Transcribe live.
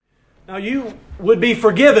Now, you would be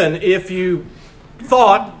forgiven if you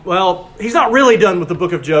thought, well, he's not really done with the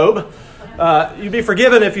book of Job. You'd be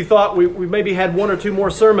forgiven if you thought we maybe had one or two more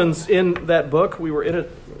sermons in that book. We were in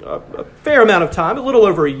it a fair amount of time, a little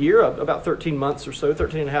over a year, about 13 months or so,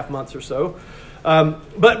 13 and a half months or so.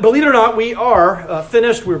 But believe it or not, we are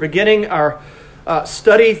finished. We're beginning our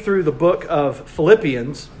study through the book of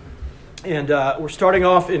Philippians. And we're starting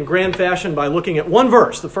off in grand fashion by looking at one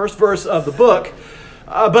verse, the first verse of the book.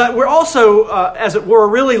 But we're also, as it were,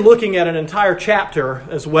 really looking at an entire chapter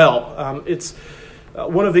as well. It's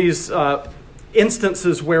one of these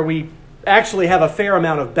instances where we actually have a fair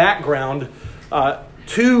amount of background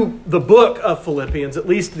to the book of Philippians, at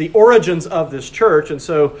least the origins of this church. And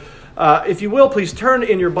so, if you will, please turn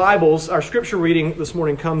in your Bibles. Our scripture reading this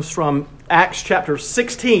morning comes from Acts chapter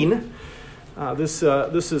 16. This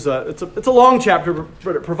is a long chapter,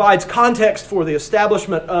 but it provides context for the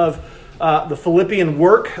establishment of the Philippian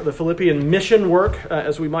work, the Philippian mission work,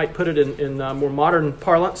 as we might put it in more modern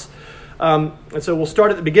parlance. And so we'll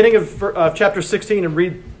start at the beginning of chapter 16 and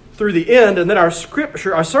read through the end, and then our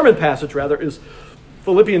sermon passage is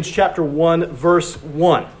Philippians chapter 1, verse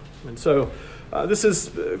 1. And so this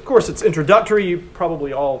is, of course, it's introductory. You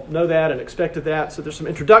probably all know that and expected that. So there's some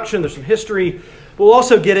introduction, there's some history. We'll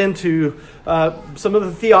also get into some of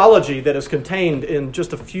the theology that is contained in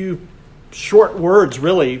just a few short words,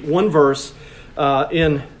 really, one verse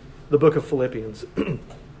in the book of Philippians.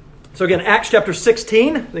 So again, Acts chapter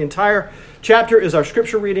 16, the entire chapter is our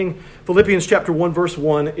scripture reading. Philippians chapter 1, verse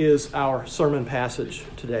 1 is our sermon passage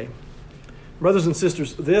today. Brothers and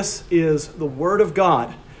sisters, this is the Word of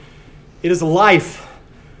God. It is life.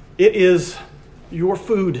 It is your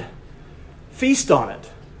food. Feast on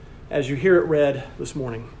it as you hear it read this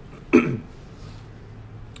morning.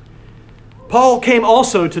 Paul came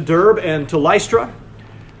also to Derbe and to Lystra.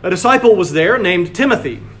 A disciple was there named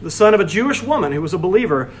Timothy, the son of a Jewish woman who was a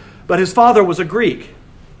believer, but his father was a Greek.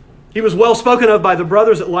 He was well spoken of by the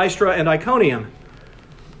brothers at Lystra and Iconium.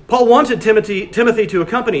 Paul wanted Timothy to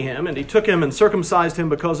accompany him, and he took him and circumcised him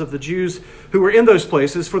because of the Jews who were in those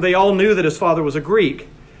places, for they all knew that his father was a Greek.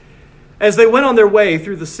 As they went on their way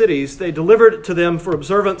through the cities, they delivered to them for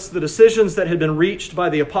observance the decisions that had been reached by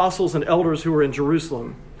the apostles and elders who were in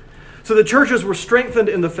Jerusalem. So the churches were strengthened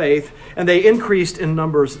in the faith, and they increased in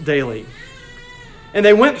numbers daily. And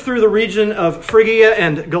they went through the region of Phrygia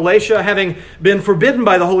and Galatia, having been forbidden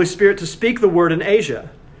by the Holy Spirit to speak the word in Asia.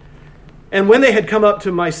 And when they had come up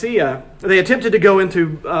to Mysia, they attempted to go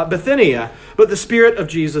into Bithynia, but the Spirit of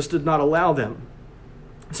Jesus did not allow them.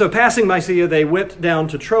 So passing Mysia, they went down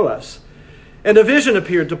to Troas. And a vision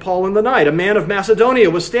appeared to Paul in the night. A man of Macedonia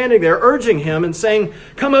was standing there, urging him and saying,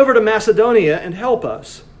 "Come over to Macedonia and help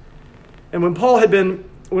us." And when Paul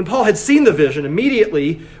had seen the vision,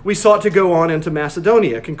 immediately we sought to go on into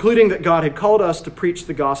Macedonia, concluding that God had called us to preach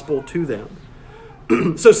the gospel to them.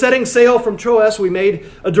 So setting sail from Troas, we made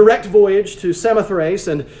a direct voyage to Samothrace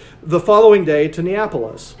and the following day to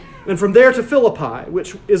Neapolis, and from there to Philippi,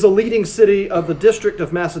 which is a leading city of the district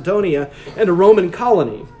of Macedonia and a Roman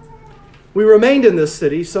colony. We remained in this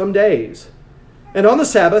city some days, and on the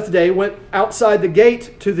Sabbath day went outside the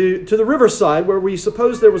gate to the riverside where we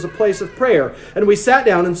supposed there was a place of prayer, and we sat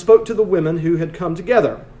down and spoke to the women who had come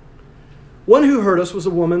together. One who heard us was a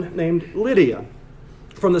woman named Lydia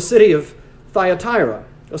from the city of Thyatira,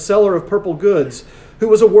 a seller of purple goods, who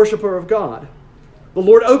was a worshiper of God. The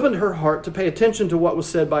Lord opened her heart to pay attention to what was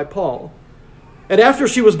said by Paul. And after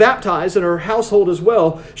she was baptized, and her household as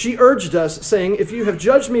well, she urged us, saying, "If you have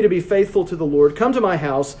judged me to be faithful to the Lord, come to my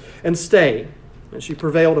house and stay." And she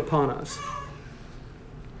prevailed upon us.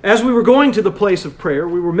 As we were going to the place of prayer,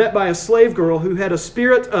 we were met by a slave girl who had a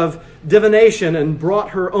spirit of divination and brought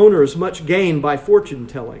her owners much gain by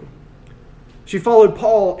fortune-telling. She followed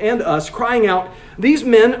Paul and us, crying out, "These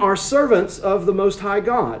men are servants of the Most High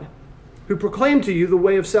God, who proclaim to you the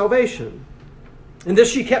way of salvation." And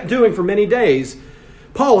this she kept doing for many days.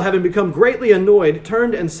 Paul, having become greatly annoyed,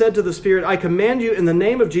 turned and said to the Spirit, "I command you in the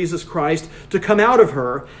name of Jesus Christ to come out of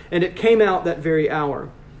her." And it came out that very hour.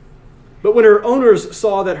 But when her owners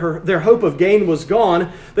saw that their hope of gain was gone,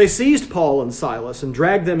 they seized Paul and Silas and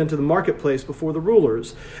dragged them into the marketplace before the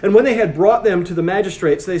rulers. And when they had brought them to the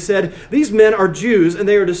magistrates, they said, "These men are Jews, and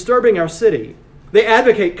they are disturbing our city. They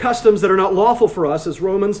advocate customs that are not lawful for us as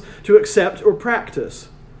Romans to accept or practice."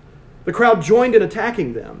 The crowd joined in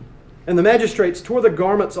attacking them, and the magistrates tore the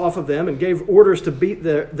garments off of them and gave orders to beat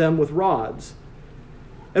them with rods.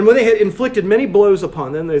 And when they had inflicted many blows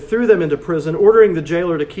upon them, they threw them into prison, ordering the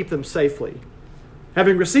jailer to keep them safely.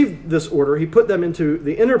 Having received this order, he put them into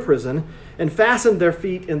the inner prison and fastened their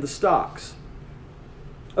feet in the stocks.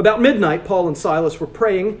 About midnight, Paul and Silas were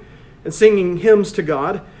praying and singing hymns to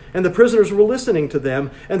God, and the prisoners were listening to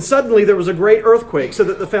them. And suddenly there was a great earthquake, so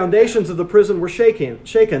that the foundations of the prison were shaken.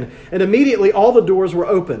 And immediately all the doors were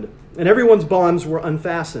opened, and everyone's bonds were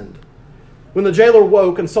unfastened. When the jailer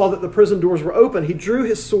woke and saw that the prison doors were open, he drew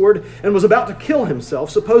his sword and was about to kill himself,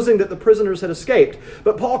 supposing that the prisoners had escaped.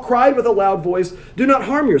 But Paul cried with a loud voice, "Do not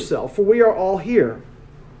harm yourself, for we are all here."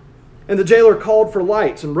 And the jailer called for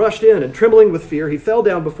lights and rushed in, and trembling with fear, he fell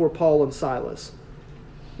down before Paul and Silas.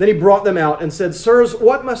 Then he brought them out and said, "Sirs,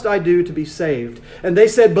 what must I do to be saved?" And they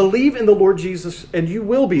said, "Believe in the Lord Jesus, and you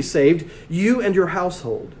will be saved, you and your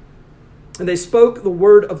household." And they spoke the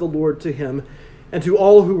word of the Lord to him and to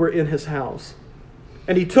all who were in his house.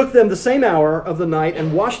 And he took them the same hour of the night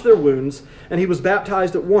and washed their wounds, and he was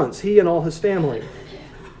baptized at once, he and all his family.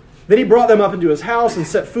 Then he brought them up into his house and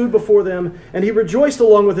set food before them, and he rejoiced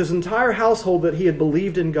along with his entire household that he had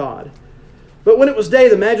believed in God. But when it was day,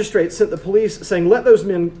 the magistrates sent the police, saying, "Let those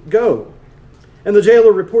men go." And the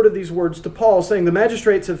jailer reported these words to Paul, saying, "The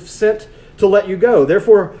magistrates have sent to let you go.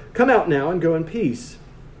 Therefore, come out now and go in peace."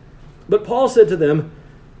 But Paul said to them,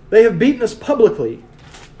 "They have beaten us publicly,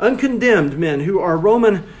 uncondemned men who are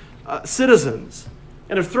Roman citizens,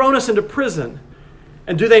 and have thrown us into prison.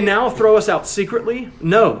 And do they now throw us out secretly?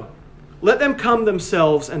 No. Let them come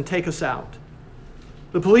themselves and take us out."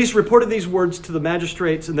 The police reported these words to the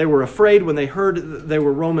magistrates, and they were afraid when they heard that they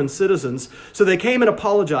were Roman citizens. So they came and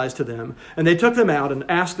apologized to them, and they took them out and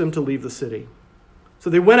asked them to leave the city. So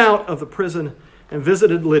they went out of the prison and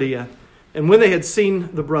visited Lydia, and when they had seen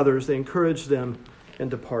the brothers, they encouraged them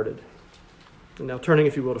and departed. And now turning,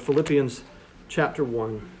 if you will, to Philippians chapter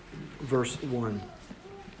 1, verse 1.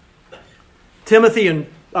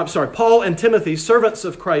 Paul and Timothy, servants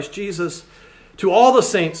of Christ Jesus, to all the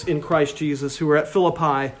saints in Christ Jesus who are at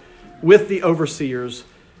Philippi with the overseers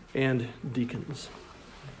and deacons.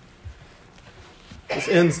 This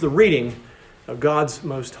ends the reading of God's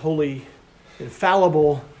most holy,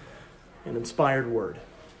 infallible, and inspired word.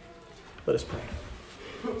 Let us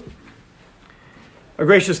pray. Our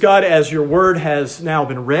gracious God, as your word has now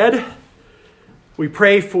been read, we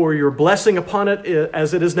pray for your blessing upon it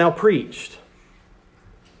as it is now preached.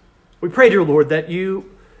 We pray, dear Lord, that you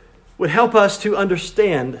would help us to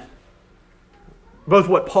understand both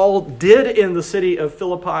what Paul did in the city of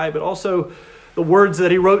Philippi, but also the words that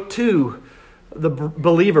he wrote to the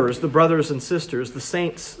believers, the brothers and sisters, the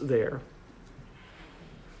saints there.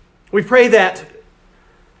 We pray that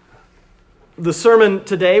the sermon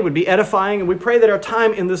today would be edifying, and we pray that our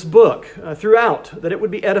time in this book throughout, that it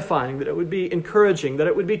would be edifying, that it would be encouraging, that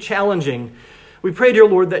it would be challenging. We pray, dear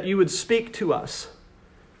Lord, that you would speak to us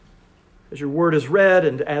as your word is read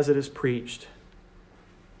and as it is preached.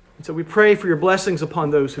 And so we pray for your blessings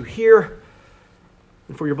upon those who hear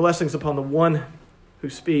and for your blessings upon the one who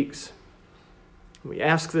speaks. We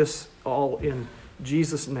ask this all in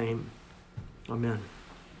Jesus' name. Amen.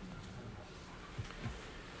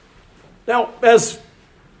 Now, as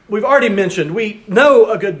we've already mentioned, we know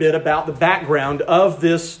a good bit about the background of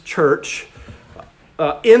this church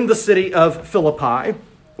in the city of Philippi.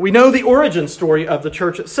 We know the origin story of the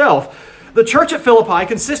church itself. The church at Philippi,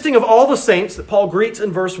 consisting of all the saints that Paul greets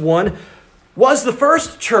in verse 1, was the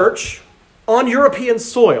first church on European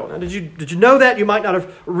soil. Now, did you know that? You might not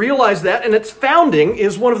have realized that. And its founding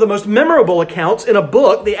is one of the most memorable accounts in a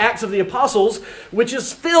book, the Acts of the Apostles, which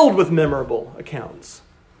is filled with memorable accounts.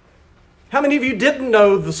 How many of you didn't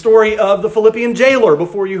know the story of the Philippian jailer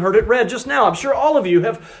before you heard it read just now? I'm sure all of you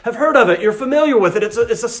have heard of it. You're familiar with it.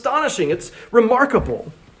 It's astonishing. It's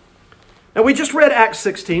remarkable. Now, we just read Acts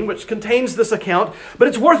 16, which contains this account, but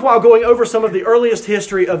it's worthwhile going over some of the earliest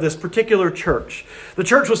history of this particular church. The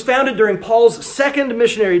church was founded during Paul's second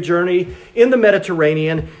missionary journey in the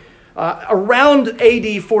Mediterranean around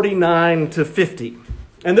AD 49 to 50.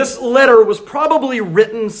 And this letter was probably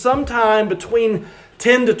written sometime between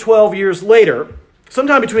 10 to 12 years later,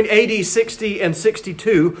 sometime between AD 60 and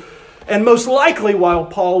 62, and most likely while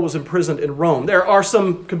Paul was imprisoned in Rome. There are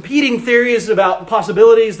some competing theories about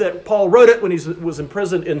possibilities that Paul wrote it when he was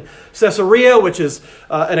imprisoned in Caesarea, which is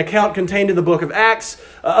an account contained in the book of Acts.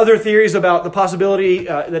 Other theories about the possibility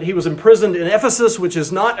that he was imprisoned in Ephesus, which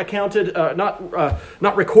is not accounted,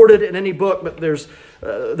 not recorded in any book, but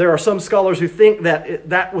there are some scholars who think that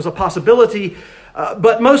that was a possibility.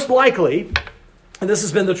 But most likely, and this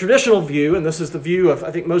has been the traditional view, and this is the view of,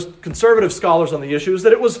 I think, most conservative scholars on the issue, is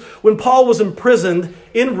that it was when Paul was imprisoned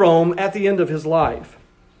in Rome at the end of his life.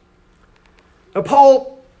 Now,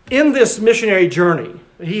 Paul, in this missionary journey,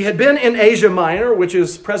 He had been in Asia Minor, which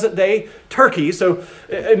is present-day Turkey. So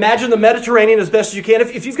imagine the Mediterranean as best as you can.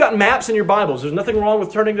 If you've got maps in your Bibles, there's nothing wrong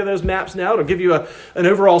with turning to those maps now. It'll give you an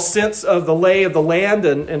overall sense of the lay of the land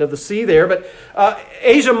and of the sea there. But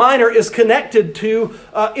Asia Minor is connected to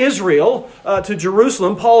Israel, to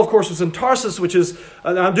Jerusalem. Paul, of course, was in Tarsus, which is,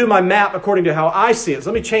 I'll do my map according to how I see it.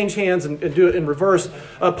 So let me change hands and do it in reverse.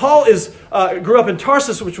 Paul grew up in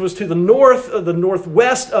Tarsus, which was to the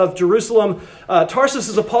northwest of Jerusalem. Tarsus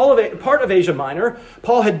is a part of Asia Minor.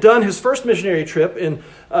 Paul had done his first missionary trip in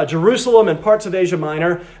Jerusalem and parts of Asia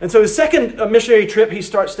Minor. And so his second missionary trip, he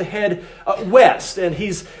starts to head west. And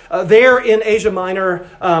he's there in Asia Minor,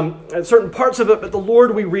 certain parts of it. But the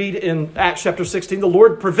Lord, we read in Acts chapter 16, the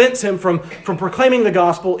Lord prevents him from proclaiming the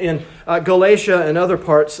gospel in Galatia and other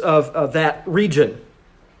parts of that region.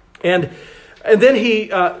 And then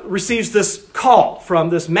he receives this call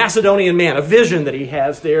from this Macedonian man, a vision that he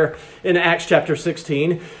has there in Acts chapter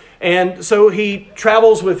 16. And so he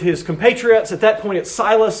travels with his compatriots. At that point, it's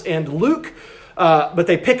Silas and Luke. But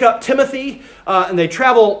they pick up Timothy and they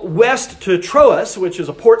travel west to Troas, which is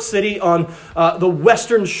a port city on the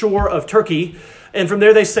western shore of Turkey. And from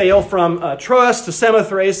there they sail from Troas to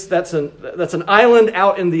Samothrace. That's an island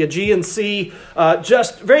out in the Aegean Sea,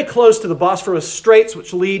 just very close to the Bosphorus Straits,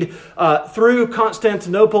 which lead through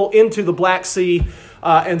Constantinople into the Black Sea.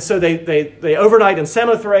 And so they overnight in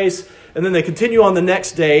Samothrace, and then they continue on the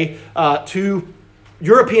next day to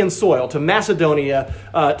European soil, to Macedonia,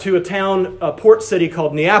 to a port city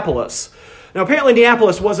called Neapolis. Now, apparently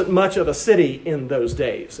Neapolis wasn't much of a city in those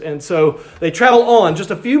days, and so they travel on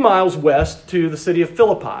just a few miles west to the city of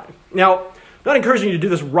Philippi. Now, I'm not encouraging you to do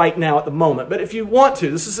this right now at the moment, but if you want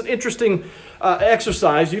to, this is an interesting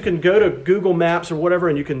exercise. You can go to Google Maps or whatever,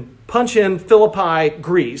 and you can punch in Philippi,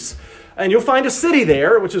 Greece, and you'll find a city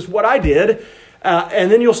there, which is what I did,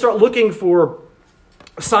 and then you'll start looking for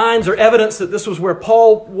signs or evidence that this was where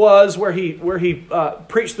Paul was, where he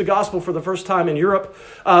preached the gospel for the first time in Europe.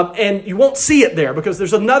 And you won't see it there because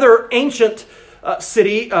there's another ancient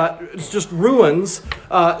city, it's just ruins,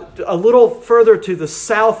 a little further to the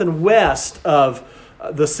south and west of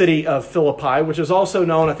the city of Philippi, which is also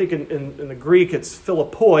known, I think in the Greek, it's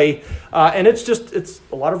Philippoi, and it's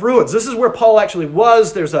a lot of ruins. This is where Paul actually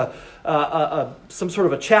was. There's some sort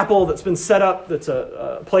of a chapel that's been set up. That's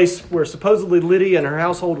a place where supposedly Lydia and her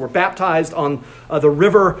household were baptized on the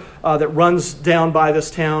river that runs down by this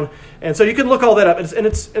town. And so you can look all that up, and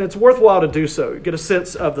it's worthwhile to do so. You get a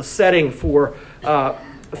sense of the setting for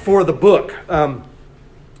the book.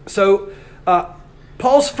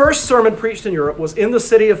 Paul's first sermon preached in Europe was in the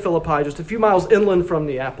city of Philippi, just a few miles inland from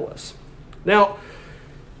Neapolis. Now,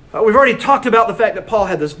 we've already talked about the fact that Paul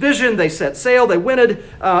had this vision. They set sail. They went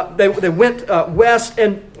west,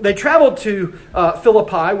 and they traveled to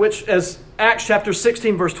Philippi, which, as Acts chapter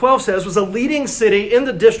 16, verse 12 says, was a leading city in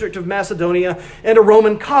the district of Macedonia and a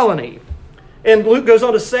Roman colony. And Luke goes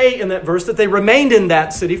on to say in that verse that they remained in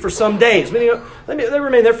that city for some days. Meaning they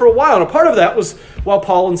remained there for a while. And a part of that was while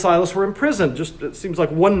Paul and Silas were in prison. Just, it seems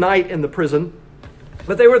like one night in the prison.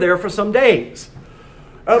 But they were there for some days.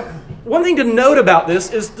 One thing to note about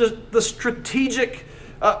this is the strategic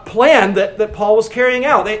plan that Paul was carrying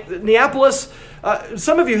out. Neapolis,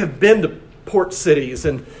 some of you have been to port cities,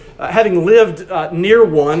 and having lived near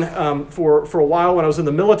one for a while when I was in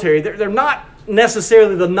the military, they're not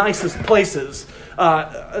necessarily the nicest places.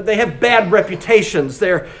 They have bad reputations.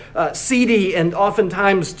 They're seedy and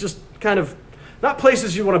oftentimes just kind of not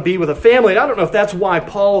places you want to be with a family. And I don't know if that's why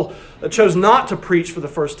Paul chose not to preach for the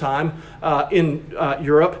first time in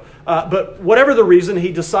Europe. But whatever the reason,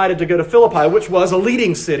 he decided to go to Philippi, which was a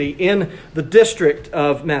leading city in the district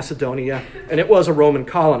of Macedonia, and it was a Roman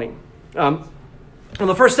colony. On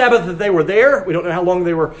the first Sabbath that they were there, we don't know how long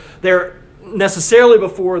they were there necessarily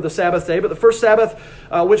before the Sabbath day, but the first Sabbath,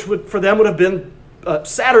 which for them would have been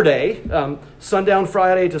Saturday, sundown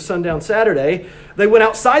Friday to sundown Saturday, they went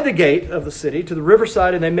outside the gate of the city to the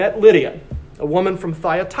riverside, and they met Lydia, a woman from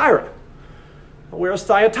Thyatira. Where is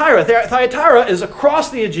Thyatira? Thyatira is across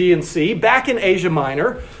the Aegean Sea, back in Asia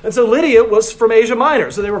Minor, and so Lydia was from Asia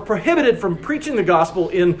Minor. So they were prohibited from preaching the gospel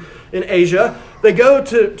in Asia. They go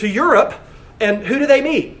to Europe, and who do they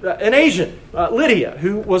meet? An Asian, Lydia,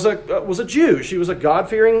 who was a Jew. She was a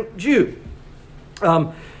God-fearing Jew.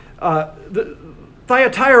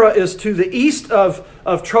 Thyatira is to the east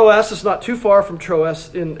of Troas. It's not too far from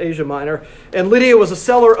Troas in Asia Minor. And Lydia was a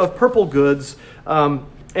seller of purple goods. And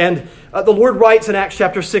the Lord writes in Acts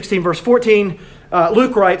chapter 16, verse 14,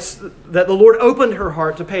 Luke writes that the Lord opened her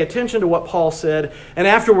heart to pay attention to what Paul said, and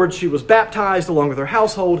afterwards she was baptized along with her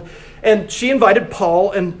household, and she invited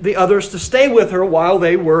Paul and the others to stay with her while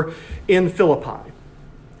they were in Philippi.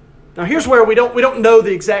 Now here's where we don't know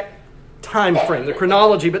the exact time frame, the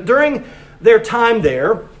chronology, but during their time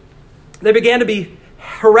there, they began to be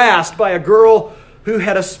harassed by a girl who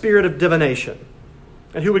had a spirit of divination,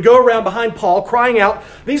 and who would go around behind Paul crying out,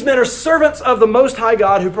 "These men are servants of the Most High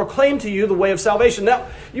God who proclaim to you the way of salvation." Now,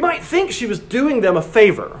 you might think she was doing them a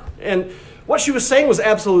favor, and what she was saying was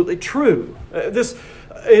absolutely true. This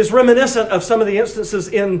is reminiscent of some of the instances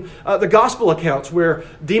in the gospel accounts where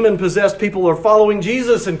demon-possessed people are following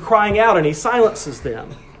Jesus and crying out, and he silences them.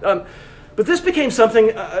 But this became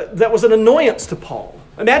something that was an annoyance to Paul.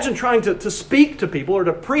 Imagine trying to speak to people or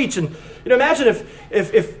to preach, and imagine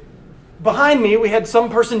if behind me we had some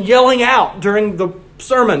person yelling out during the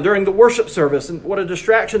sermon, during the worship service, and what a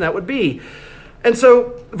distraction that would be. And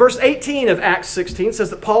so verse 18 of Acts 16 says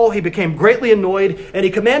that Paul, he became greatly annoyed, and he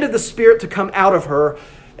commanded the spirit to come out of her,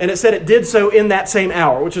 and it said it did so in that same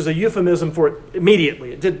hour, which is a euphemism for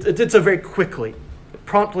immediately. It did so very quickly. It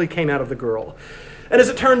promptly came out of the girl. And as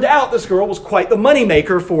it turned out, this girl was quite the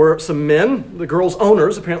moneymaker for some men, the girl's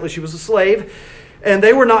owners. Apparently she was a slave. And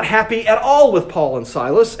they were not happy at all with Paul and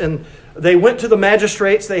Silas. And they went to the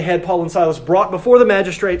magistrates. They had Paul and Silas brought before the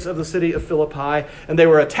magistrates of the city of Philippi. And they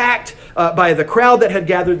were attacked by the crowd that had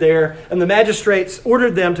gathered there. And the magistrates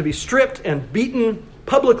ordered them to be stripped and beaten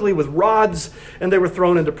publicly with rods. And they were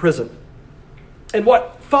thrown into prison. And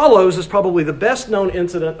what follows is probably the best known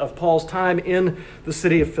incident of Paul's time in the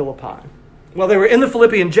city of Philippi. While they were in the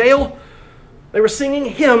Philippian jail, they were singing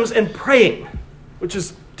hymns and praying, which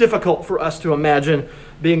is difficult for us to imagine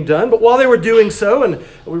being done. But while they were doing so, and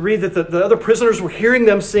we read that the other prisoners were hearing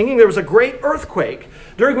them singing, there was a great earthquake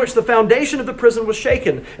during which the foundation of the prison was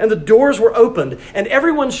shaken and the doors were opened and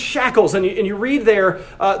everyone's shackles. And you read there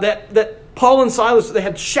that Paul and Silas, they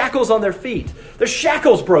had shackles on their feet. Their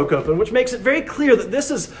shackles broke open, which makes it very clear that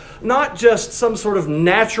this is not just some sort of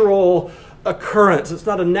natural occurrence. It's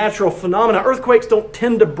not a natural phenomenon. Earthquakes don't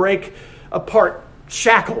tend to break apart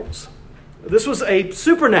shackles. This was a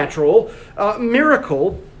supernatural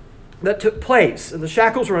miracle that took place, and the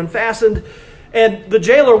shackles were unfastened. And the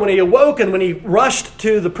jailer, when he awoke and when he rushed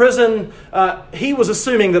to the prison, he was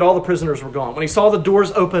assuming that all the prisoners were gone. When he saw the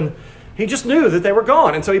doors open, he just knew that they were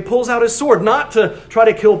gone. And so he pulls out his sword, not to try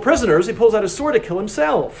to kill prisoners. He pulls out his sword to kill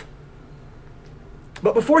himself.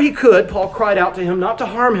 But before he could, Paul cried out to him not to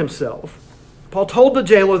harm himself. Paul told the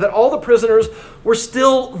jailer that all the prisoners were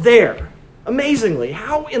still there. Amazingly,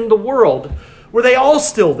 how in the world were they all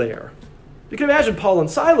still there? You can imagine Paul and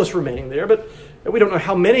Silas remaining there, but we don't know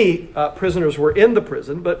how many prisoners were in the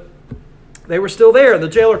prison, but they were still there. The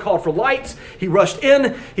jailer called for lights. He rushed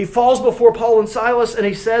in. He falls before Paul and Silas, and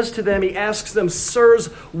he says to them, he asks them, "Sirs,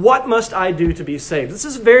 what must I do to be saved?" This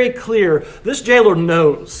is very clear. This jailer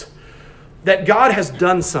knows that God has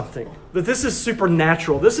done something, that this is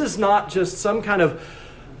supernatural. This is not just some kind of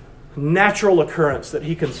natural occurrence that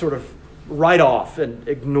he can sort of write off and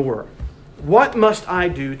ignore. What must I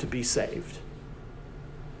do to be saved?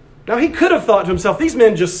 Now, he could have thought to himself, these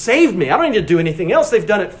men just saved me. I don't need to do anything else. They've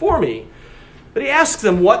done it for me. But he asks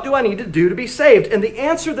them, what do I need to do to be saved? And the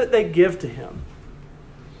answer that they give to him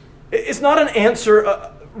is not an answer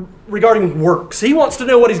regarding works. He wants to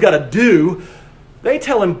know what he's got to do. They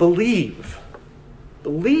tell him, believe.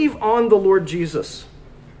 Believe on the Lord Jesus,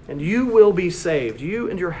 and you will be saved, you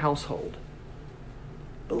and your household.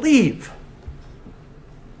 Believe.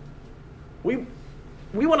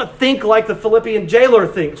 We want to think like the Philippian jailer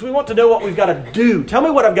thinks. We want to know what we've got to do. Tell me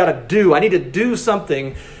what I've got to do. I need to do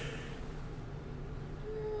something.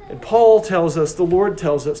 And Paul tells us, the Lord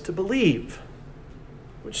tells us to believe,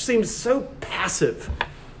 which seems so passive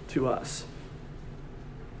to us.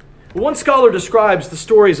 One scholar describes the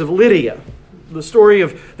stories of Lydia, the story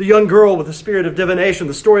of the young girl with the spirit of divination,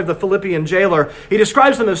 the story of the Philippian jailer. He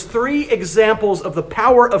describes them as three examples of the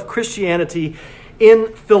power of Christianity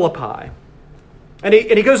in Philippi. And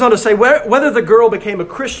he goes on to say, whether the girl became a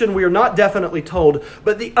Christian, we are not definitely told,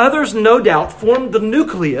 but the others no doubt formed the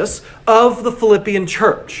nucleus of the Philippian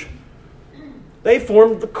church. They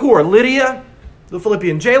formed the core. Lydia, the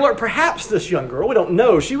Philippian jailer, perhaps this young girl, we don't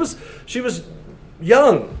know. She was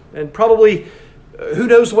young, and probably who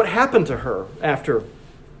knows what happened to her after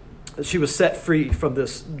she was set free from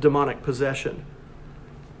this demonic possession.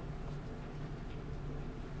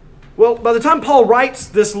 Well, by the time Paul writes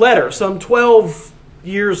this letter, some 12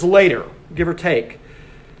 years later, give or take,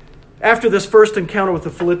 after this first encounter with the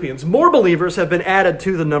Philippians, more believers have been added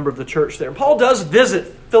to the number of the church there. Paul does visit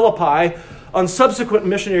Philippi on subsequent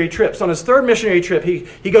missionary trips. On his third missionary trip,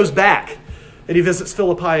 he goes back and he visits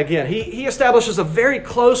Philippi again. He establishes a very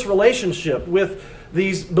close relationship with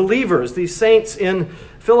these believers, these saints in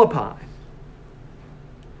Philippi.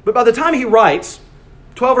 But by the time he writes,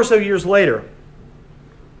 12 or so years later,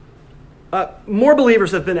 more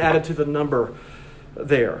believers have been added to the number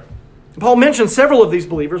there. Paul mentions several of these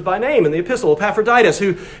believers by name in the epistle. Epaphroditus,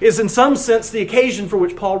 who is in some sense the occasion for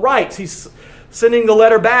which Paul writes. He's sending the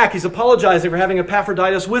letter back. He's apologizing for having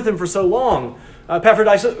Epaphroditus with him for so long.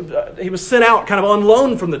 Epaphroditus, he was sent out kind of on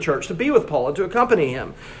loan from the church to be with Paul and to accompany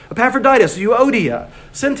him. Epaphroditus, Euodia,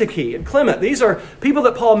 Syntyche, and Clement. These are people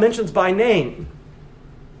that Paul mentions by name.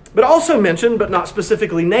 But also mentioned, but not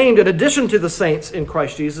specifically named, in addition to the saints in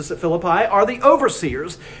Christ Jesus at Philippi, are the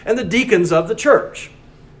overseers and the deacons of the church.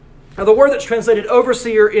 Now, the word that's translated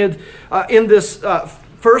overseer in this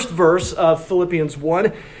first verse of Philippians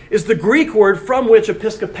 1 is the Greek word from which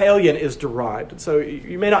Episcopalian is derived. And so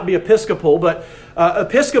you may not be Episcopal, but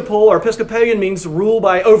Episcopal or Episcopalian means rule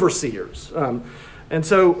by overseers. And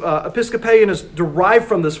so Episcopalian is derived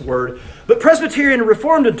from this word. But Presbyterian and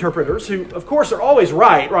Reformed interpreters, who of course are always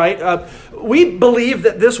right? We believe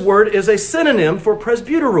that this word is a synonym for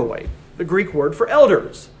presbyteroi, the Greek word for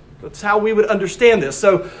elders. That's how we would understand this.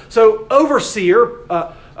 So overseer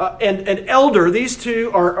and elder, these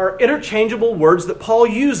two are interchangeable words that Paul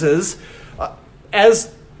uses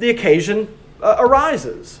as the occasion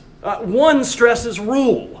arises. One stresses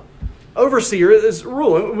rule. Overseer is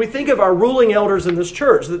rule. And when we think of our ruling elders in this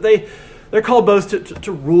church, that they're called both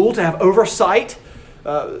to rule, to have oversight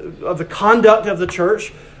of the conduct of the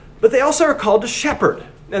church, but they also are called to shepherd.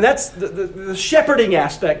 And that's the shepherding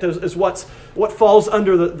aspect is what falls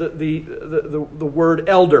under the word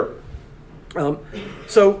elder.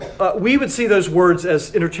 So we would see those words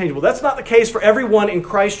as interchangeable. That's not the case for everyone in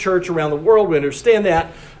Christ Church around the world. We understand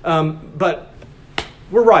that, but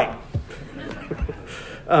we're right.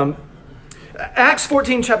 Acts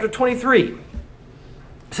 14, chapter 23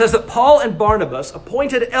 says that Paul and Barnabas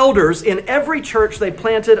appointed elders in every church they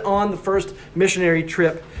planted on the first missionary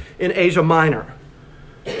trip in Asia Minor.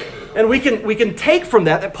 And we can take from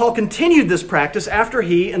that Paul continued this practice after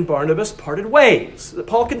he and Barnabas parted ways. That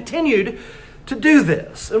Paul continued to do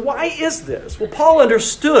this. And why is this? Well, Paul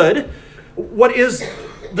understood what is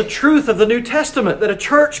the truth of the New Testament, that a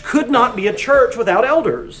church could not be a church without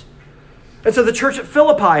elders. And so the church at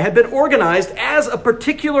Philippi had been organized as a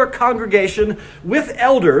particular congregation with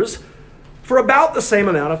elders for about the same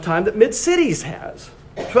amount of time that Mid-Cities has.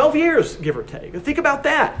 12 years, give or take. Think about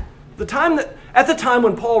that. At the time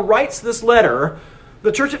when Paul writes this letter,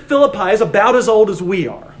 the church at Philippi is about as old as we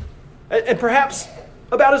are. And perhaps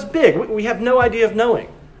about as big. We have no idea of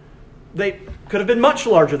knowing. They could have been much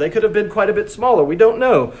larger. They could have been quite a bit smaller. We don't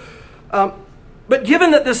know. But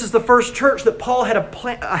given that this is the first church that Paul had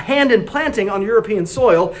a hand in planting on European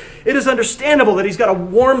soil, it is understandable that he's got a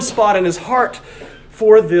warm spot in his heart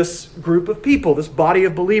for this group of people, this body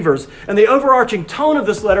of believers. And the overarching tone of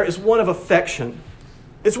this letter is one of affection.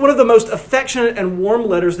 It's one of the most affectionate and warm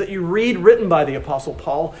letters that you read written by the Apostle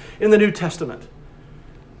Paul in the New Testament.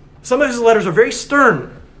 Some of his letters are very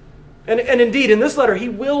stern. And indeed, in this letter, he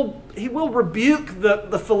will rebuke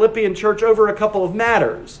the Philippian church over a couple of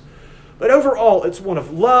matters. But overall, it's one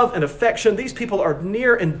of love and affection. These people are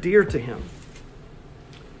near and dear to him.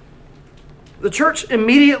 The church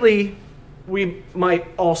immediately, we might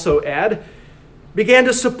also add, began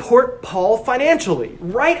to support Paul financially.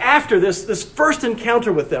 Right after this first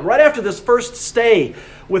encounter with them, right after this first stay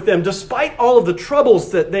with them, despite all of the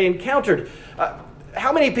troubles that they encountered,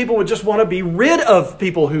 how many people would just want to be rid of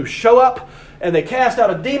people who show up and they cast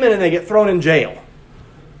out a demon and they get thrown in jail?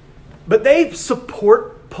 But they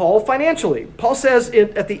support Paul financially. Paul says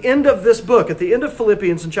at the end of this book, at the end of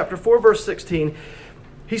Philippians in chapter 4, verse 16,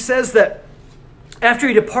 he says that after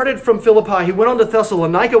he departed from Philippi, he went on to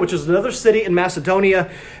Thessalonica, which is another city in Macedonia.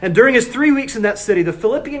 And during his 3 weeks in that city, the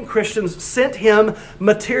Philippian Christians sent him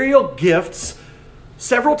material gifts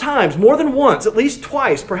several times, more than once, at least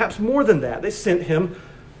twice, perhaps more than that. They sent him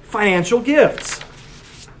financial gifts.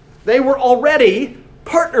 They were already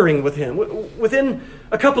partnering with him. Within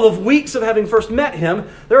a couple of weeks of having first met him,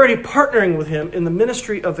 they're already partnering with him in the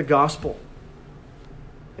ministry of the gospel.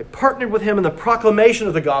 They partnered with him in the proclamation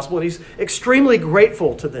of the gospel, and he's extremely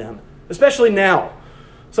grateful to them, especially now,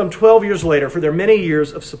 some 12 years later, for their many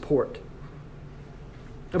years of support.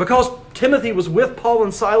 And because Timothy was with Paul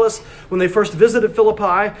and Silas when they first visited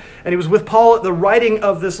Philippi, and he was with Paul at the writing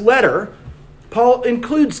of this letter, Paul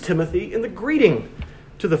includes Timothy in the greeting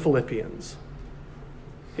to the Philippians.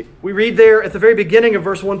 We read there at the very beginning of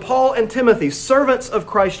verse 1, Paul and Timothy, servants of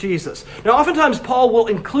Christ Jesus. Now, oftentimes Paul will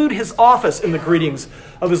include his office in the greetings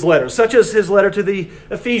of his letters, such as his letter to the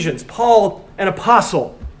Ephesians, Paul, an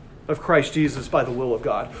apostle of Christ Jesus by the will of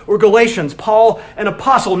God. Or Galatians, Paul, an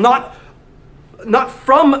apostle, not not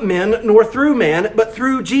from men nor through man, but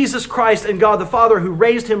through Jesus Christ and God the Father who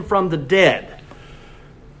raised him from the dead.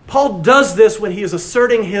 Paul does this when he is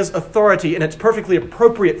asserting his authority, and it's perfectly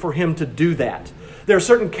appropriate for him to do that. There are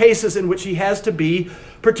certain cases in which he has to be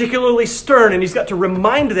particularly stern, and he's got to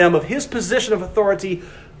remind them of his position of authority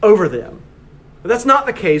over them. But that's not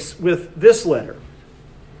the case with this letter.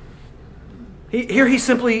 Here he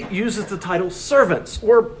simply uses the title servants,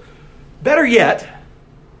 or better yet,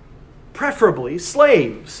 preferably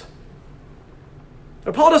slaves.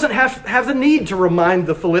 Now, Paul doesn't have the need to remind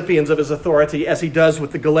the Philippians of his authority as he does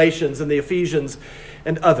with the Galatians and the Ephesians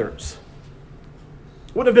and others.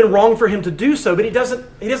 It wouldn't have been wrong for him to do so, but he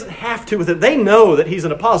doesn't have to with it. They know that he's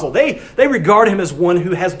an apostle. They regard him as one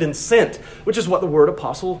who has been sent, which is what the word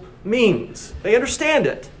apostle means. They understand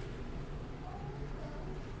it.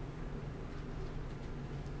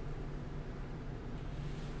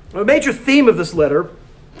 A major theme of this letter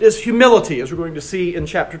is humility, as we're going to see in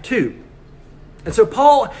chapter 2. And so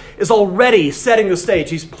Paul is already setting the stage.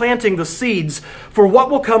 He's planting the seeds for what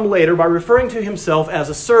will come later by referring to himself as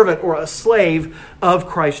a servant or a slave of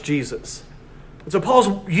Christ Jesus. And so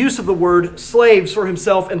Paul's use of the word slaves for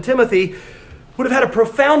himself and Timothy would have had a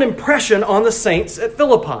profound impression on the saints at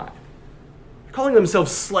Philippi. Calling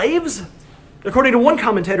themselves slaves? According to one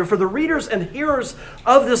commentator, for the readers and hearers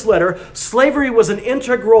of this letter, slavery was an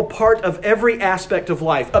integral part of every aspect of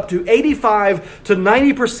life. Up to 85 to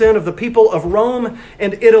 90% of the people of Rome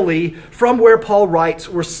and Italy, from where Paul writes,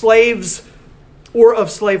 were slaves or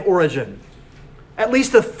of slave origin. At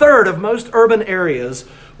least a third of most urban areas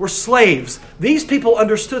were slaves. These people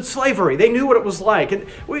understood slavery. They knew what it was like. And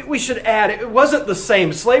we should add, it wasn't the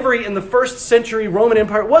same. Slavery in the first century Roman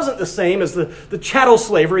Empire wasn't the same as the chattel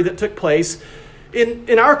slavery that took place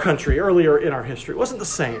in our country earlier in our history. It wasn't the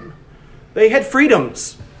same. They had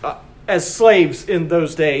freedoms as slaves in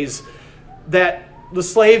those days that the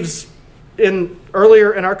slaves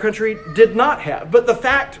earlier in our country did not have. But the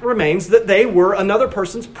fact remains that they were another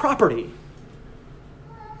person's property,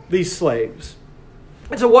 these slaves.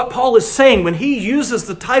 And so what Paul is saying when he uses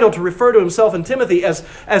the title to refer to himself and Timothy as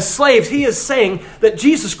slaves, he is saying that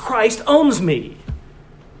Jesus Christ owns me.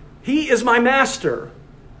 He is my master.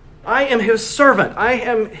 I am his servant. I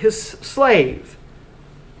am his slave.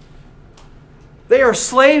 They are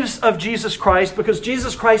slaves of Jesus Christ because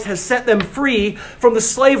Jesus Christ has set them free from the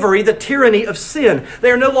slavery, the tyranny of sin.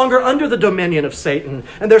 They are no longer under the dominion of Satan.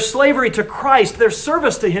 And their slavery to Christ, their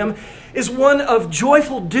service to him, is one of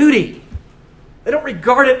joyful duty. They don't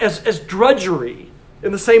regard it as drudgery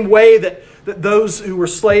in the same way that those who were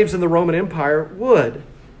slaves in the Roman Empire would.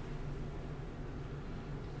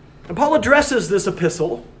 And Paul addresses this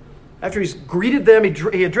epistle. After he's greeted them,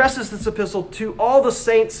 he addresses this epistle to all the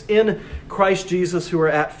saints in Christ Jesus who are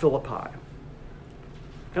at Philippi.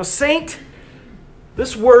 Now, saint,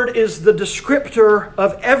 this word is the descriptor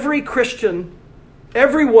of every Christian,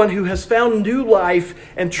 everyone who has found new life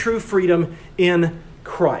and true freedom in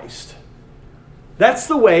Christ. That's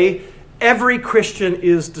the way every Christian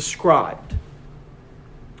is described.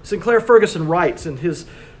 Sinclair Ferguson writes in his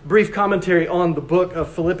brief commentary on the book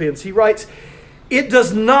of Philippians, he writes, "It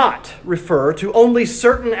does not refer to only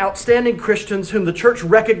certain outstanding Christians whom the church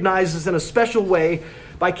recognizes in a special way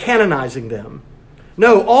by canonizing them.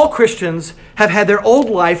 No, all Christians have had their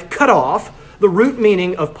old life cut off, the root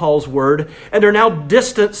meaning of Paul's word, and are now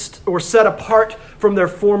distanced or set apart from their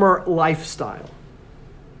former lifestyle.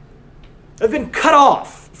 They've been cut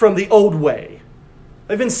off from the old way.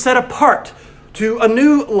 They've been set apart to a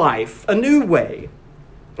new life, a new way.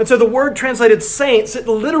 And so the word translated saints, it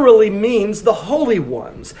literally means the holy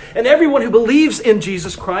ones. And everyone who believes in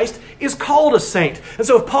Jesus Christ is called a saint. And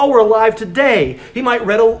so if Paul were alive today, he might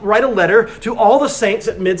write a letter to all the saints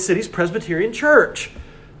at Mid-Cities Presbyterian Church,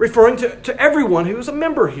 referring to everyone who is a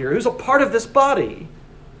member here, who's a part of this body.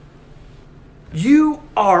 You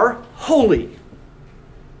are holy.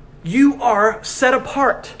 You are set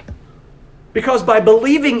apart. Because by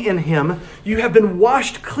believing in him, you have been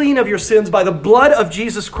washed clean of your sins by the blood of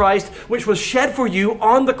Jesus Christ, which was shed for you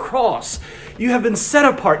on the cross. You have been set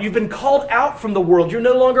apart. You've been called out from the world. You're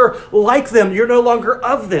no longer like them. You're no longer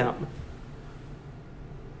of them.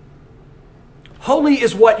 Holy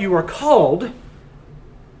is what you are called,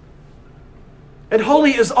 and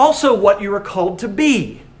holy is also what you are called to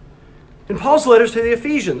be. In Paul's letters to the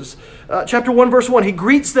Ephesians, chapter 1, verse 1, he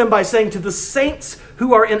greets them by saying, to the saints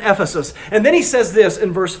who are in Ephesus. And then he says this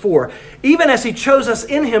in verse 4, even as he chose us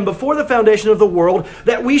in him before the foundation of the world,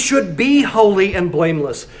 that we should be holy and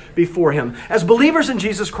blameless before him. As believers in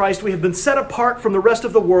Jesus Christ, we have been set apart from the rest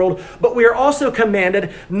of the world, but we are also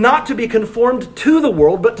commanded not to be conformed to the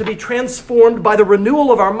world, but to be transformed by the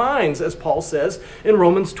renewal of our minds, as Paul says in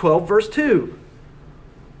Romans 12, verse 2.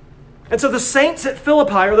 And so the saints at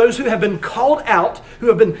Philippi are those who have been called out, who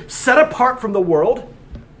have been set apart from the world,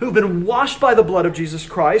 who have been washed by the blood of Jesus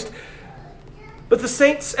Christ. But the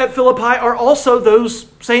saints at Philippi are also those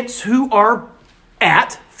saints who are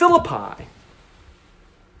at Philippi.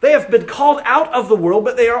 They have been called out of the world,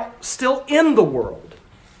 but they are still in the world.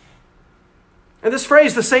 And this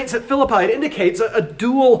phrase, the saints at Philippi, it indicates a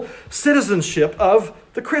dual citizenship of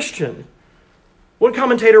the Christian. One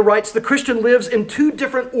commentator writes, the Christian lives in two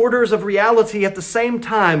different orders of reality at the same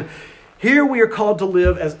time. Here we are called to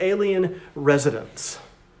live as alien residents.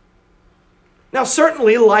 Now,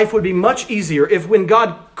 certainly life would be much easier if when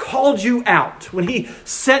God called you out, when he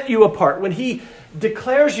set you apart, when he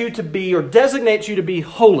declares you to be or designates you to be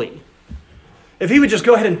holy, if he would just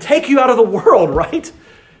go ahead and take you out of the world, right?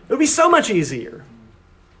 It would be so much easier.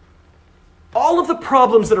 All of the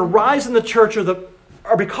problems that arise in the church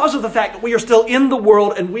are because of the fact that we are still in the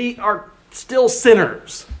world and we are still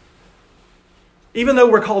sinners. Even though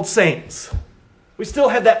we're called saints. We still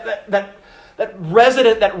have that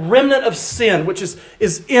remnant of sin which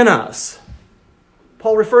is in us.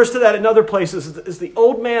 Paul refers to that in other places as the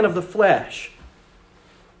old man of the flesh.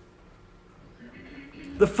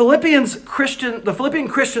 The Philippian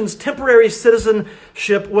Christians' temporary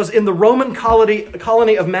citizenship was in the Roman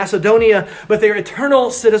colony of Macedonia, but their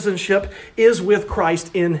eternal citizenship is with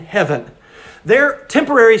Christ in heaven. Their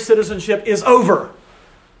temporary citizenship is over.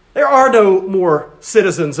 There are no more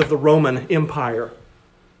citizens of the Roman Empire.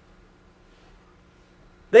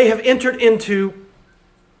 They have entered into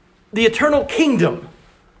the eternal kingdom.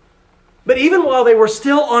 But even while they were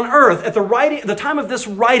still on earth, at the time of this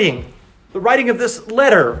writing, the writing of this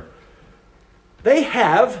letter, they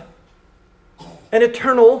have an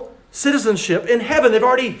eternal citizenship in heaven. They've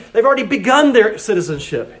already begun their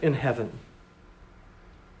citizenship in heaven.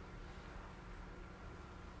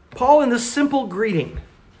 Paul, in this simple greeting,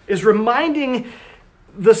 is reminding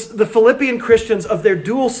the Philippian Christians of their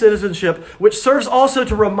dual citizenship, which serves also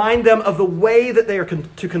to remind them of the way that they are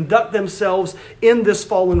to conduct themselves in this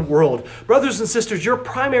fallen world. Brothers and sisters, your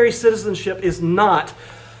primary citizenship is not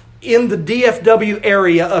in the DFW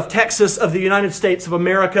area of Texas, of the United States of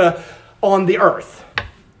America, on the earth.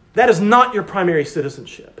 That is not your primary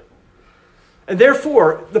citizenship. And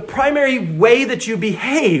therefore, the primary way that you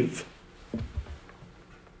behave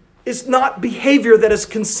is not behavior that is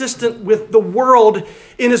consistent with the world,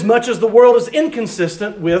 inasmuch as the world is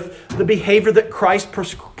inconsistent with the behavior that Christ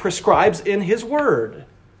prescribes in his word.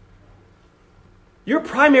 Your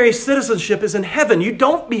primary citizenship is in heaven. You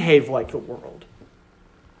don't behave like the world.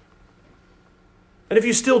 And if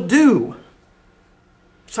you still do,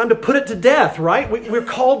 it's time to put it to death, right? We're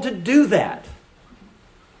called to do that.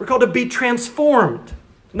 We're called to be transformed,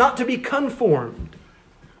 not to be conformed.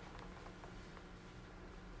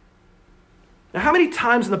 Now, how many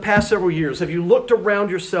times in the past several years have you looked around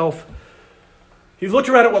yourself, you've looked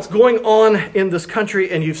around at what's going on in this country,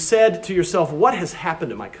 and you've said to yourself, what has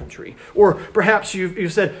happened to my country? Or perhaps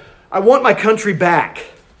you've said, I want my country back.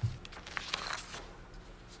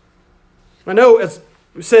 I know, as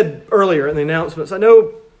we said earlier in the announcements, I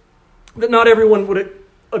know that not everyone would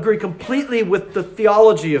agree completely with the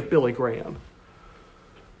theology of Billy Graham.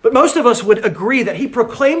 But most of us would agree that he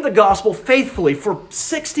proclaimed the gospel faithfully for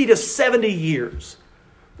 60 to 70 years.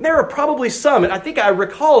 And there are probably some, and I think I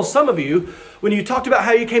recall some of you, when you talked about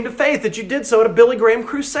how you came to faith, that you did so at a Billy Graham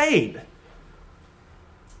crusade.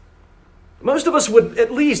 Most of us would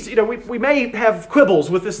at least, we may have quibbles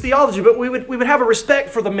with this theology, but we would have a respect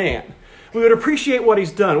for the man. We would appreciate what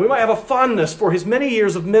he's done. We might have a fondness for his many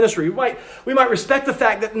years of ministry. We might respect the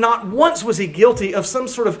fact that not once was he guilty of some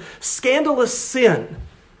sort of scandalous sin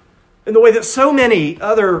in the way that so many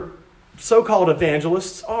other so-called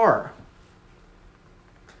evangelists are.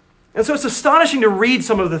 And so it's astonishing to read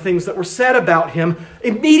some of the things that were said about him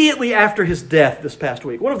immediately after his death this past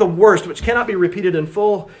week. One of the worst, which cannot be repeated in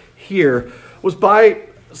full here, was by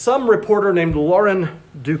some reporter named Lauren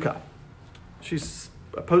Duca.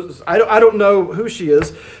 I don't know who she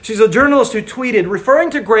is. She's a journalist who tweeted, referring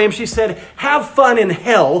to Graham, she said, "Have fun in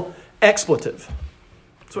hell," expletive.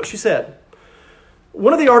 That's what she said.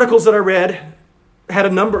 One of the articles that I read had a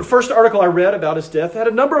number, first article I read about his death had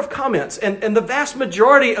a number of comments, and the vast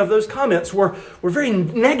majority of those comments were very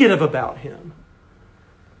negative about him,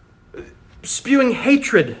 spewing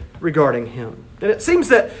hatred regarding him. And it seems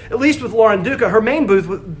that, at least with Lauren Duca, her main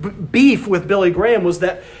beef with Billy Graham was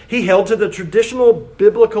that he held to the traditional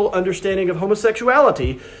biblical understanding of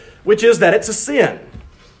homosexuality, which is that it's a sin.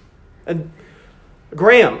 And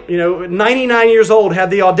Graham, 99 years old, had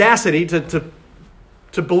the audacity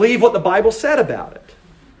to believe what the Bible said about it.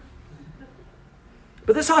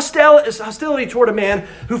 But this hostility toward a man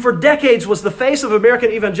who for decades was the face of American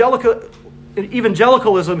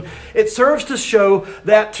evangelicalism, it serves to show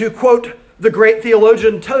that, to quote the great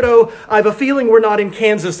theologian Toto, I have a feeling we're not in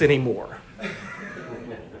Kansas anymore.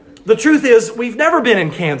 The truth is, we've never been in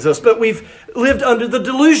Kansas, but we've lived under the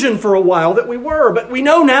delusion for a while that we were, but we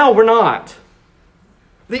know now we're not.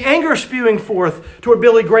 The anger spewing forth toward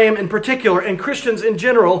Billy Graham in particular, and Christians in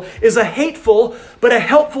general, is a hateful but a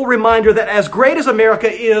helpful reminder that as great as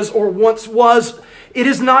America is or once was, it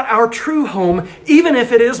is not our true home, even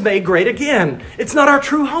if it is made great again. It's not our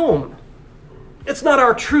true home. It's not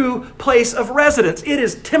our true place of residence. It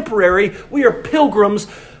is temporary. We are pilgrims.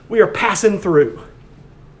 We are passing through.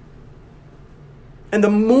 And the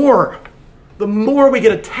more we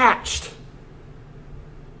get attached,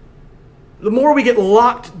 the more we get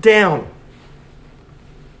locked down,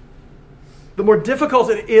 the more difficult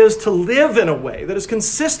it is to live in a way that is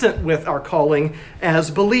consistent with our calling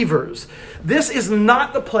as believers. This is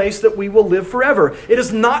not the place that we will live forever. It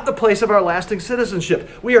is not the place of our lasting citizenship.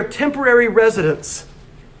 We are temporary residents.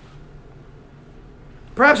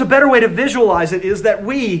 Perhaps a better way to visualize it is that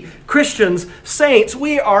we, Christians, saints,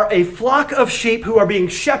 we are a flock of sheep who are being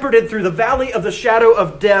shepherded through the valley of the shadow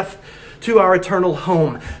of death to our eternal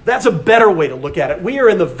home. That's a better way to look at it. We are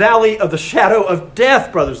in the valley of the shadow of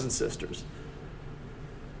death, brothers and sisters.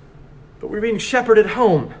 But we're being shepherded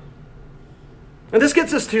home. And this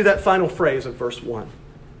gets us to that final phrase of verse 1,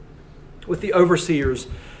 with the overseers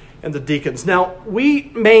and the deacons. Now,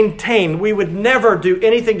 we maintain we would never do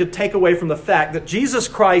anything to take away from the fact that Jesus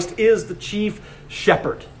Christ is the chief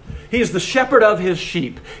shepherd. He is the shepherd of his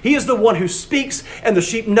sheep. He is the one who speaks, and the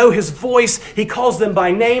sheep know his voice. He calls them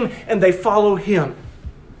by name, and they follow him.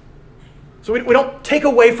 So we don't take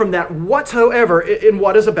away from that whatsoever in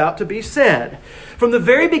what is about to be said. From the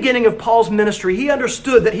very beginning of Paul's ministry, he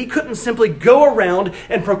understood that he couldn't simply go around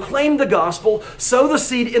and proclaim the gospel, sow the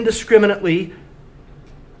seed indiscriminately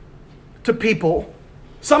to people,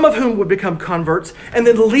 some of whom would become converts, and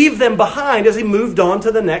then leave them behind as he moved on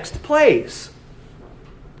to the next place.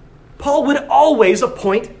 Paul would always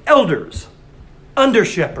appoint elders,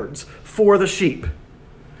 under-shepherds, for the sheep.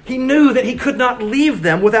 He knew that he could not leave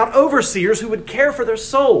them without overseers who would care for their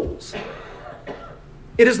souls.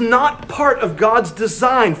 It is not part of God's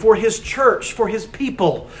design for his church, for his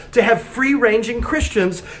people, to have free-ranging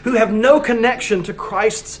Christians who have no connection to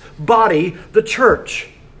Christ's body, the church,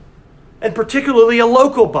 and particularly a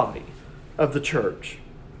local body of the church.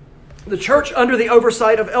 The church under the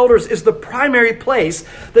oversight of elders is the primary place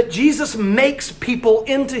that Jesus makes people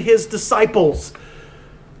into his disciples.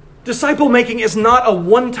 Disciple making is not a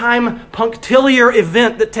one-time punctiliar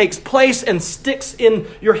event that takes place and sticks in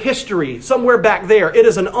your history somewhere back there. It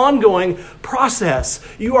is an ongoing process.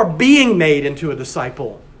 You are being made into a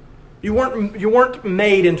disciple. You weren't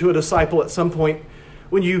made into a disciple at some point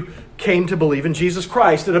when you came to believe in Jesus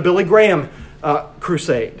Christ at a Billy Graham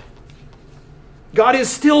crusade. God is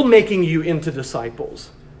still making you into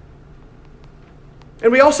disciples.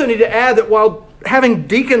 And we also need to add that while having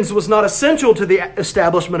deacons was not essential to the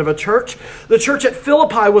establishment of a church, the church at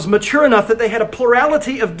Philippi was mature enough that they had a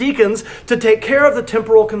plurality of deacons to take care of the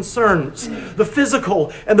temporal concerns, the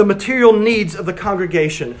physical and the material needs of the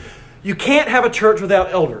congregation. You can't have a church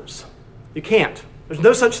without elders. You can't. There's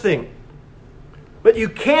no such thing. But you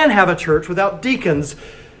can have a church without deacons.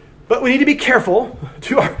 But we need to be careful.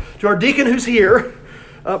 To our deacon who's here,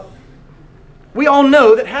 we all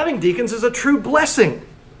know that having deacons is a true blessing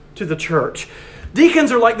to the church.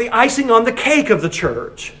 Deacons are like the icing on the cake of the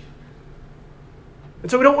church. And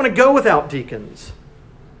so we don't want to go without deacons.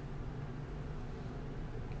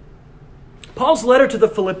 Paul's letter to the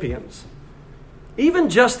Philippians, even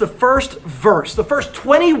just the first verse, the first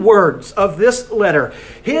 20 words of this letter,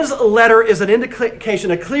 his letter is an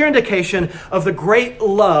indication, a clear indication of the great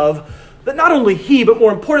love that not only he, but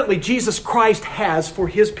more importantly, Jesus Christ has for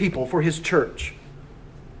his people, for his church.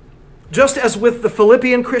 Just as with the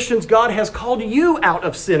Philippian Christians, God has called you out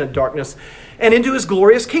of sin and darkness and into his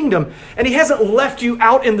glorious kingdom. And he hasn't left you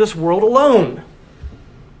out in this world alone.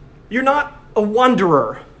 You're not a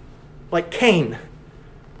wanderer like Cain.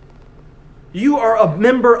 You are a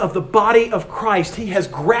member of the body of Christ. He has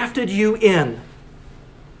grafted you in.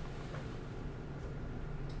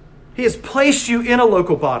 He has placed you in a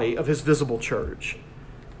local body of His visible church.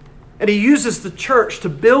 And He uses the church to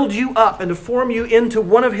build you up and to form you into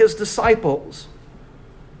one of His disciples.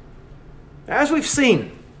 As we've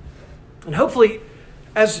seen, and hopefully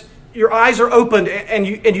as your eyes are opened and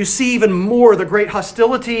you see even more the great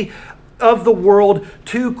hostility of the world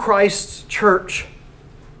to Christ's church,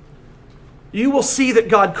 you will see that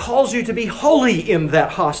God calls you to be holy in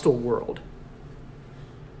that hostile world.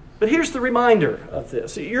 But here's the reminder of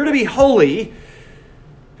this. You're to be holy,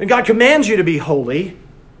 and God commands you to be holy,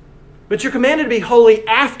 but you're commanded to be holy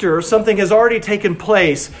after something has already taken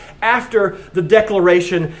place, after the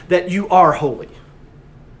declaration that you are holy.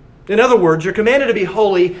 In other words, you're commanded to be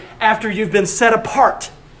holy after you've been set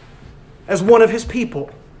apart as one of His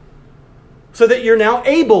people, so that you're now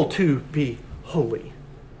able to be holy.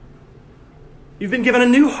 You've been given a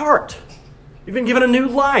new heart. You've been given a new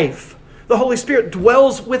life. The Holy Spirit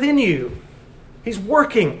dwells within you. He's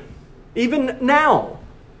working, even now,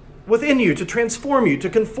 within you to transform you, to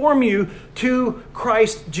conform you to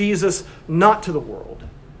Christ Jesus, not to the world.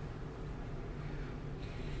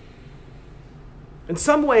 In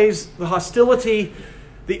some ways, the hostility,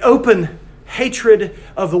 the open hatred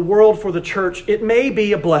of the world for the church, it may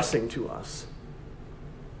be a blessing to us.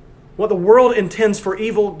 What the world intends for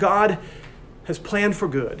evil, God has planned for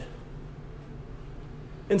good.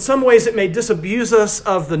 In some ways, it may disabuse us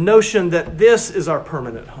of the notion that this is our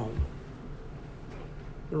permanent home.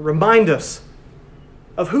 Remind us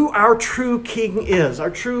of who our true King is,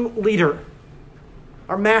 our true leader,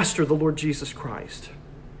 our Master, the Lord Jesus Christ.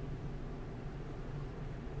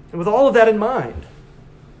 And with all of that in mind,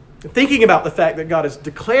 and thinking about the fact that God has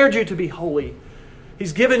declared you to be holy,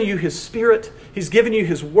 He's given you His Spirit, He's given you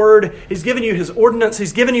His Word, He's given you His ordinance,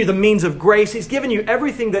 He's given you the means of grace, He's given you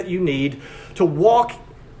everything that you need to walk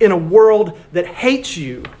in a world that hates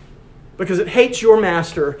you because it hates your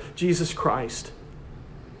Master, Jesus Christ.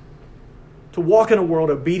 To walk in a world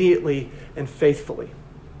obediently and faithfully.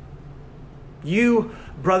 You,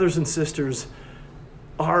 brothers and sisters,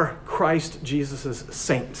 are Christ Jesus'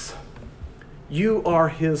 saints. You are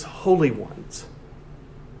His holy ones.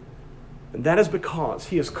 And that is because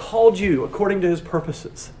He has called you according to His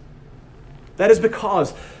purposes. That is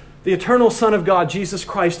because the eternal Son of God, Jesus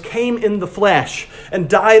Christ, came in the flesh and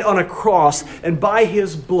died on a cross, and by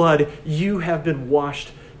His blood you have been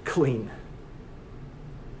washed clean.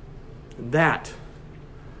 And that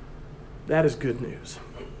is good news.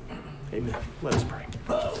 Amen. Let us pray.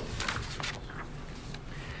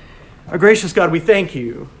 Our gracious God, we thank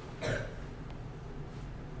you.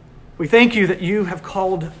 We thank you that you have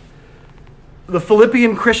called the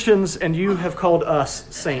Philippian Christians and you have called us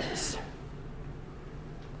saints.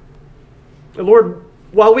 Lord,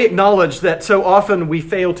 while we acknowledge that so often we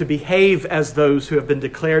fail to behave as those who have been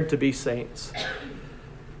declared to be saints,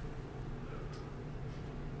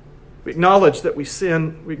 we acknowledge that we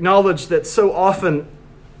sin. We acknowledge that so often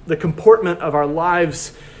the comportment of our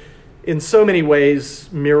lives in so many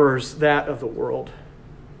ways mirrors that of the world.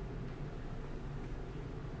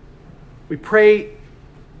 We pray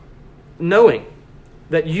knowing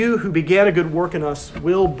that you who began a good work in us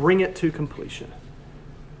will bring it to completion.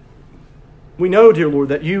 We know, dear Lord,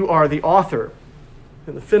 that you are the author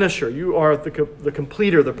and the finisher. You are the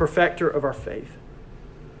completer, the perfecter of our faith.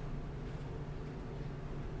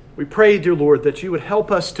 We pray, dear Lord, that you would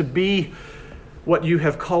help us to be what you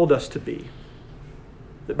have called us to be.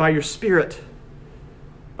 That by your Spirit,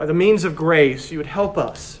 by the means of grace, you would help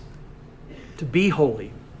us to be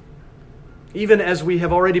holy, even as we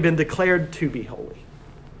have already been declared to be holy.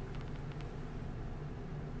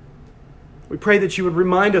 We pray that you would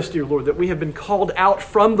remind us, dear Lord, that we have been called out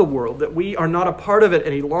from the world, that we are not a part of it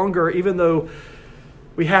any longer, even though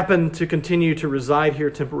we happen to continue to reside here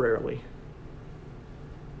temporarily.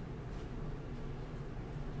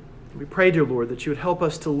 We pray, dear Lord, that you would help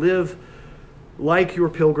us to live like your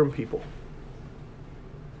pilgrim people.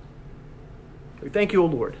 We thank you, O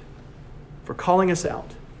Lord, for calling us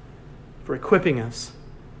out, for equipping us.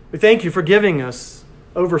 We thank you for giving us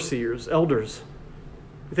overseers, elders.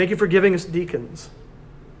 We thank you for giving us deacons.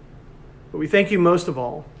 But we thank you most of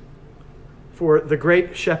all for the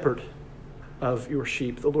great shepherd of your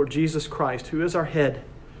sheep, the Lord Jesus Christ, who is our head,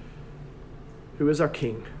 who is our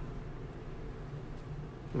King.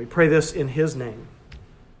 And we pray this in his name.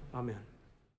 Amen.